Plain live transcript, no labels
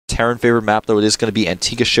Terran favorite map, though, it is going to be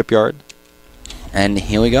Antigua Shipyard. And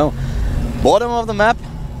here we go. Bottom of the map.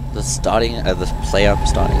 The player starting at the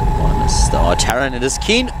bottom is our Terran. It is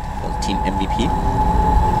Keen, team MVP.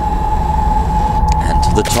 And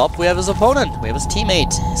to the top we have his opponent. We have his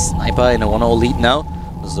teammate, Sniper in a 1-0 lead now.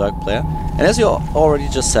 The Zerg player. And as you already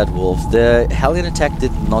just said, Wolf, the Hellion attack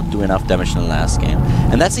did not do enough damage in the last game.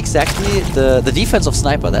 And that's exactly the defense of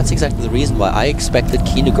Sniper. That's exactly the reason why I expected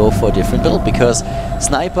Keen to go for a different build, because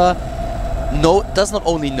Sniper does not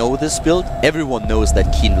only know this build, everyone knows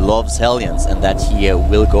that Keen loves Hellions and that he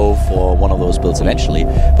will go for one of those builds eventually.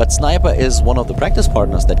 But Sniper is one of the practice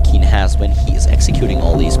partners that Keen has when he is executing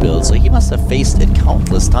all these builds, so he must have faced it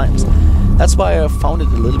countless times. That's why I found it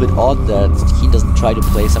a little bit odd that Keen doesn't try to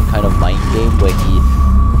play some kind of mind game where he,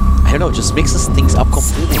 I don't know, just mixes things up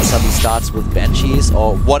completely and suddenly starts with Banshees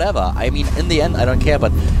or whatever. I mean, in the end, I don't care,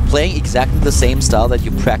 but playing exactly the same style that you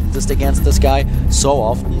practiced against this guy so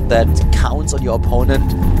often that counts on your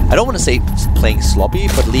opponent, I don't want to say playing sloppy,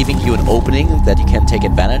 but leaving you an opening that you can take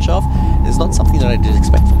advantage of is not something that I did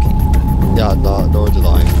expect from Keen. Yeah, nor did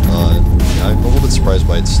I. I'm a little bit surprised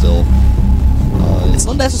by it still. It's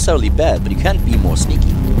not necessarily bad, but you can be more sneaky.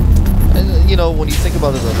 And, you know, when you think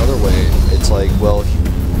about it another way, it's like, well,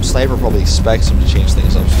 Sniper probably expects him to change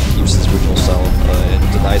things up, so he keeps his original style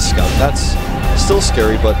and denies Scout. That's still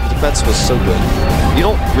scary, but the defense was so good. You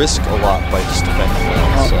don't risk a lot by just defending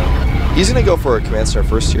well. So he's going to go for a Command Star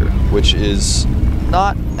first here, which is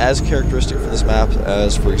not as characteristic for this map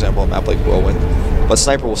as, for example, a map like Whirlwind, but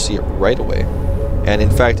Sniper will see it right away. And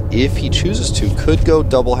in fact, if he chooses to, could go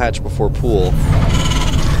double hatch before pool.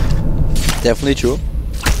 Definitely true.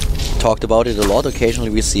 Talked about it a lot. Occasionally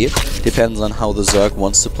we see it. Depends on how the Zerg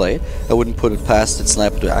wants to play. I wouldn't put it past its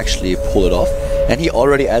Sniper to actually pull it off. And he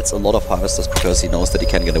already adds a lot of Harvesters because he knows that he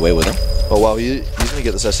can get away with them. Oh wow, he's going to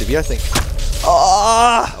get this SCV, I think.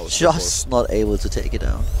 Ah! Just not able to take it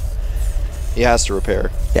down. He has to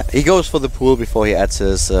repair. Yeah, he goes for the pool before he adds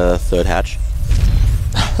his third hatch.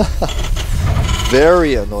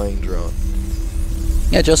 Very annoying drone.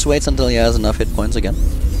 Yeah, just waits until he has enough hit points again.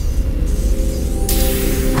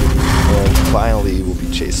 And finally he will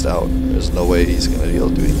be chased out. There's no way he's going to be able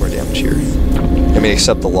to do any more damage here. I mean,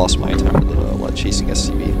 except the lost mine time while chasing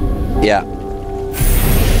SCV. Yeah.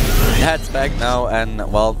 Heads back now, and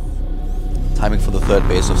well, timing for the third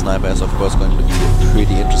base of Sniper is of course going to be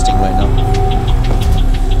pretty interesting right now.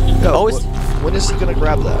 Yeah, always. When is he going to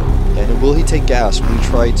grab that? And will he take gas? Will he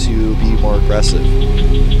try to be more aggressive?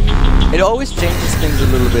 It always changes things a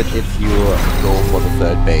little bit if you go for the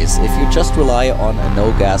third base. If you just rely on a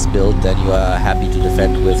no-gas build, then you are happy to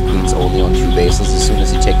defend with queens only on 2 bases. As soon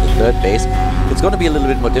as you take the third base, it's going to be a little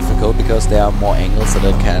bit more difficult because there are more angles that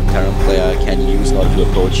a Terran player can use in order to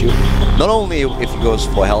approach you. Not only if he goes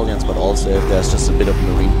for Hellions, but also if there's just a bit of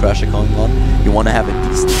marine pressure going on. You want to have a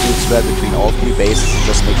decent creep spread between all 3 bases and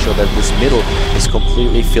just make sure that this middle is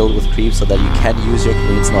completely filled with creeps so that you can use your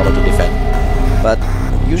queens in order to defend. But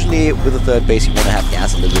usually with the third base you want to have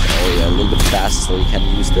gas a little bit earlier, a little bit faster, so you can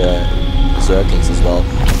use the Zerglings as well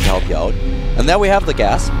to help you out. And there we have the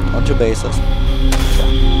gas on 2 bases.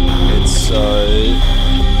 It's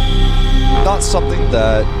not something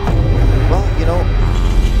that, well, you know,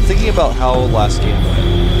 thinking about how last game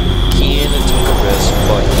went, Keen took a risk,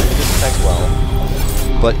 but he did attack well.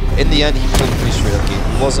 But in the end, he played a pretty straight up game.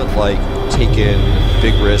 He wasn't like taking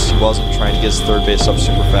big risks. He wasn't trying to get his third base up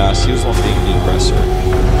super fast. He was the one being the aggressor.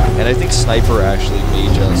 And I think Sniper actually may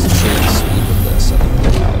just change speed with this and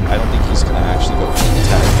pull out. I don't think he's going to actually go for an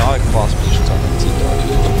attack. Not a cross positions on the team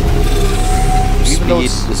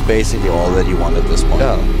Speed is basically all that you want at this point.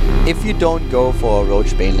 Yeah. If you don't go for a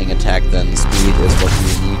Roach Baneling attack, then speed is what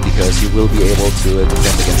you need because you will be able to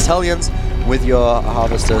defend against Hellions with your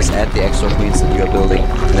Harvesters and the extra queens that you are building,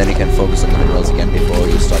 and then you can focus on the minerals again before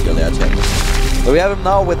you start your lair attack. So we have him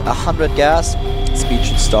now with 100 gas. Speed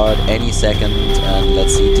should start any second, and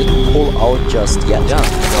let's see, didn't pull out just yet. Yeah,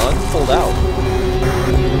 none pulled out.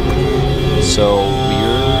 So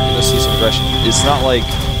we're gonna see some aggression. It's not like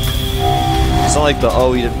the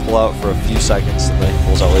he didn't pull out for a few seconds and then he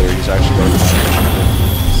pulls out later. He's actually going to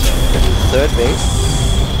third base.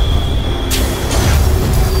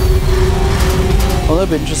 Well,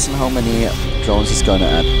 it'll be interesting how many drones he's going to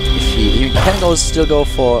add. If he can still go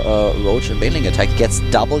for a Roach and Baneling attack. He gets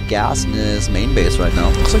double gas in his main base right now.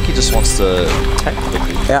 Looks like he just wants to tech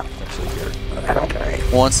quickly. Yeah.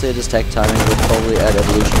 Once it is tech timing, we'll probably add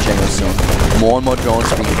Evolution Chamber soon. More and more drones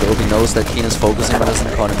being built. He knows that Keen is focusing on his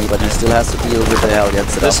economy, but he still has to deal with the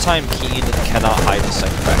Hellions. This time Keen cannot hide the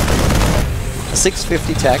second factor.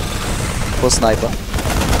 650 tech for Sniper.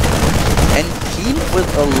 And Keen with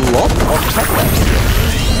a lot of tech left.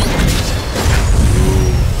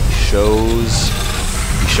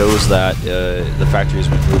 shows that the factory has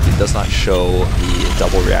been moved. It does not show the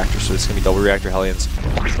double reactor, so it's going to be double reactor Hellions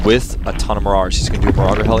with a ton of Marauders. He's going to do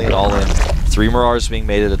Marauder Hellion all in. 3 Marauders being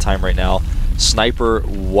made at a time right now. Sniper,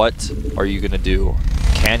 what are you going to do?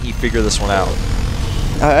 Can he figure this one out?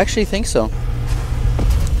 I actually think so.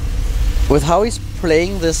 With how he's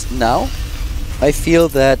playing this now, I feel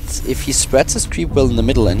that if he spreads his creep well in the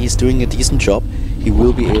middle and he's doing a decent job, he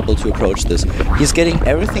will be able to approach this. He's getting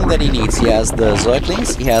everything that he needs. He has the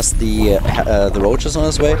Zerglings, he has the Roaches on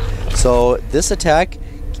his way. So this attack,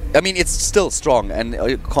 I mean, it's still strong, and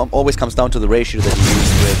it always comes down to the ratio that you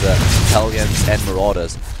use with Hellions and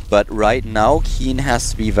Marauders. But right now, Keen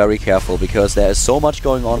has to be very careful, because there is so much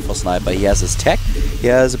going on for Sniper. He has his tech, he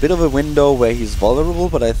has a bit of a window where he's vulnerable,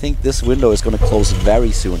 but I think this window is going to close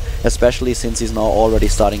very soon, especially since he's now already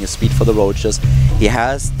starting his speed for the Roaches. He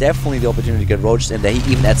has definitely the opportunity to get Roaches in there.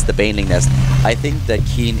 He even adds the Baneling Nest. I think that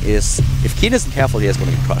Keen is, if Keen isn't careful, he is going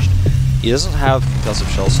to get crushed. He doesn't have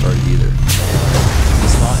concussive shell started either.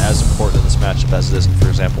 It's not as important in this matchup as it is in, for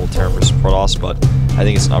example, Terran vs Protoss, but I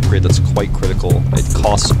think it's an upgrade that's quite critical. It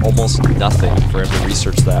costs almost nothing for him to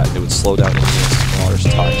research that. It would slow down Marauders'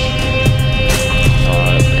 touch.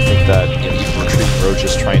 I think that even retreating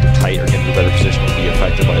Roaches trying to kite or get into a better position would be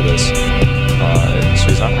affected by this. So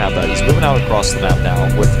he's not going to have that. He's moving out across the map now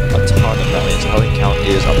with a ton of Hellions. The Hellion count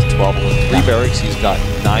is up to 12. With 3 barracks, he's got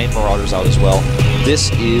 9 Marauders out as well. This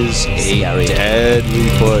is a deadly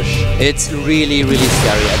push. It's really, really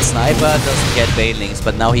scary. And Sniper doesn't get Banelings,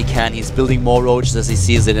 but now he can. He's building more Roaches as he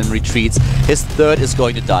sees it and retreats. His 3rd is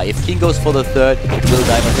going to die. If King goes for the 3rd, it will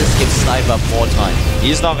die, but this gives Sniper more time.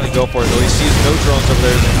 He's not going to go for it, though. He sees no drones over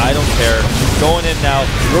there. I don't care. Going in now.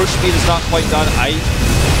 Roach speed is not quite done.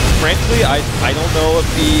 Frankly, I don't know if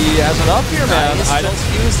he has enough here, man. He's still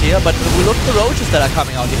fused here, but we look at the Roaches that are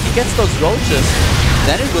coming out. If he gets those Roaches,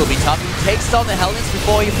 then it will be tough. He takes down the Hellions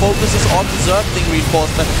before he focuses on the Zergling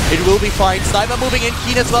reinforcement. It will be fine. Sniper moving in,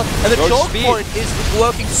 Keen as well. And the choke point is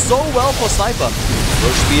working so well for Sniper.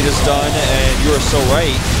 Roach speed is done, and you are so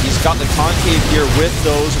right. He's got the concave here with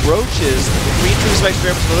those Roaches. The Green Trees of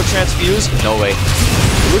Experiments, another transfuse. No way.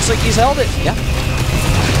 It looks like he's held it. Yeah.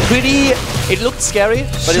 Pretty... It looked scary,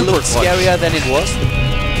 but it looked scarier than it was.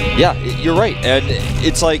 Yeah, you're right. And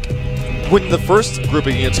it's like, when the first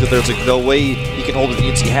grouping units get there, it's like, no way he can hold the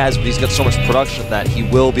units he has, but he's got so much production that he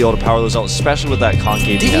will be able to power those out, especially with that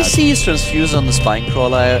concave. Did you see his transfuse on the Spine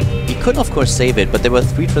Crawler? He couldn't, of course, save it, but there were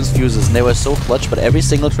 3 transfuses, and they were so clutch, but every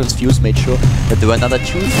single transfuse made sure that there were another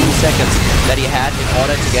 2-3 seconds that he had in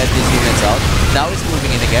order to get these units out. Now he's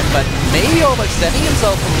moving in again, but maybe overextending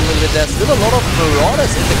himself a little bit. There's still a lot of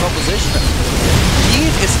Marauders in the composition. Keen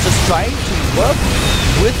is just trying to work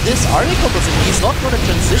with this army composition. He's not going to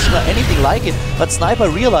transition or anything like it, but Sniper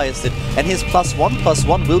realized it, and his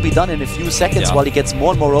 +1/+1 will be done in a few seconds while he gets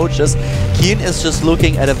more and more Roaches. Keen is just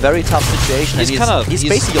looking at a very tough situation, and he's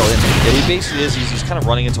basically all in. Yeah, he basically is. He's kind of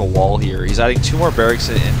running into a wall here. He's adding 2 more barracks,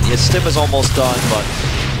 and his stim is almost done,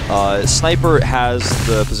 but Sniper has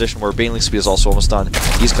the position where Baneling speed is also almost done.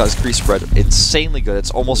 He's got his creep spread insanely good.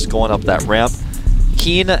 It's almost going up that ramp.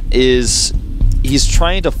 Keen is... He's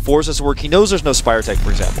trying to force us to work. He knows there's no Spire Tech, for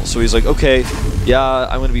example. So he's like, okay, yeah,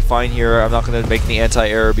 I'm going to be fine here. I'm not going to make the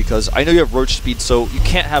anti-air because I know you have Roach speed, so you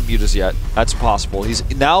can't have mutas yet. That's impossible. He's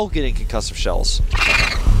now getting concussive shells.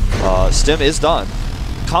 Stim is done.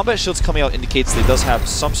 Combat shields coming out indicates that he does have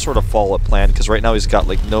some sort of follow-up plan, because right now he's got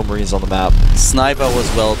like no Marines on the map. Sniper was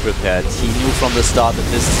well prepared. He knew from the start that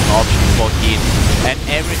this is an option for Keen, and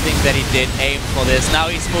everything that he did aimed for this. Now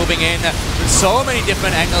he's moving in with so many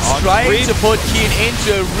different angles, trying to put Keen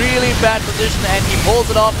into a really bad position, and he pulls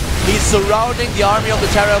it off. He's surrounding the army of the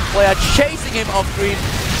Terran player, chasing him off green.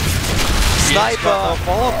 Sniper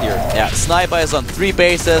follow-up here. Yeah, Sniper is on 3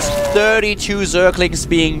 bases, 32 Zerglings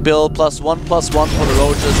being built, +1/+1 for the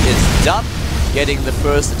Roaches is done. Getting the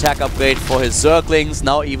first attack upgrade for his Zerglings,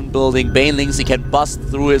 now even building Banelings. He can bust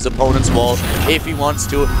through his opponent's wall if he wants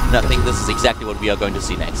to, and I think this is exactly what we are going to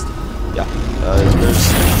see next. Yeah,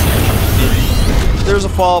 there's a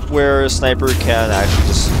follow-up where Sniper can actually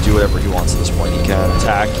just do whatever he wants at this point. He can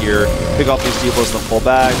attack here, pick off these depots and then pull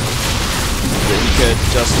back. He could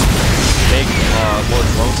just make more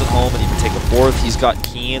drones at home and even take a 4th. He's got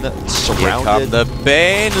Keen surrounded. Here come the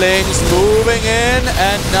Banelings moving in,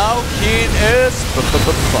 and now Keen is... Looks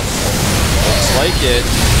like it.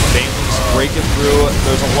 Banelings just breaking through.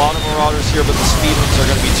 There's a lot of Marauders here, but the speed ones are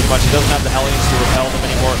going to be too much. He doesn't have the Hellions to repel them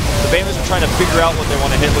anymore. The Baneers are trying to figure out what they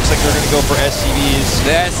want to hit. Looks like they're going to go for SCVs.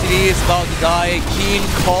 The SCV is about to die. Keen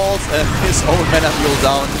calls his own mana mule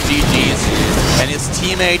down. GG's. And his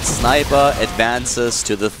teammate Sniper advances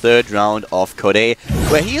to the third round of Code A,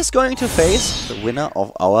 where he is going to face the winner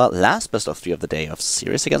of our last best of 3 of the day of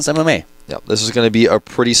Series against MMA. Yeah, this is going to be a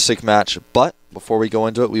pretty sick match, but before we go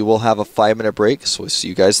into it, we will have a 5-minute break, so we'll see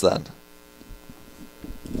you guys then.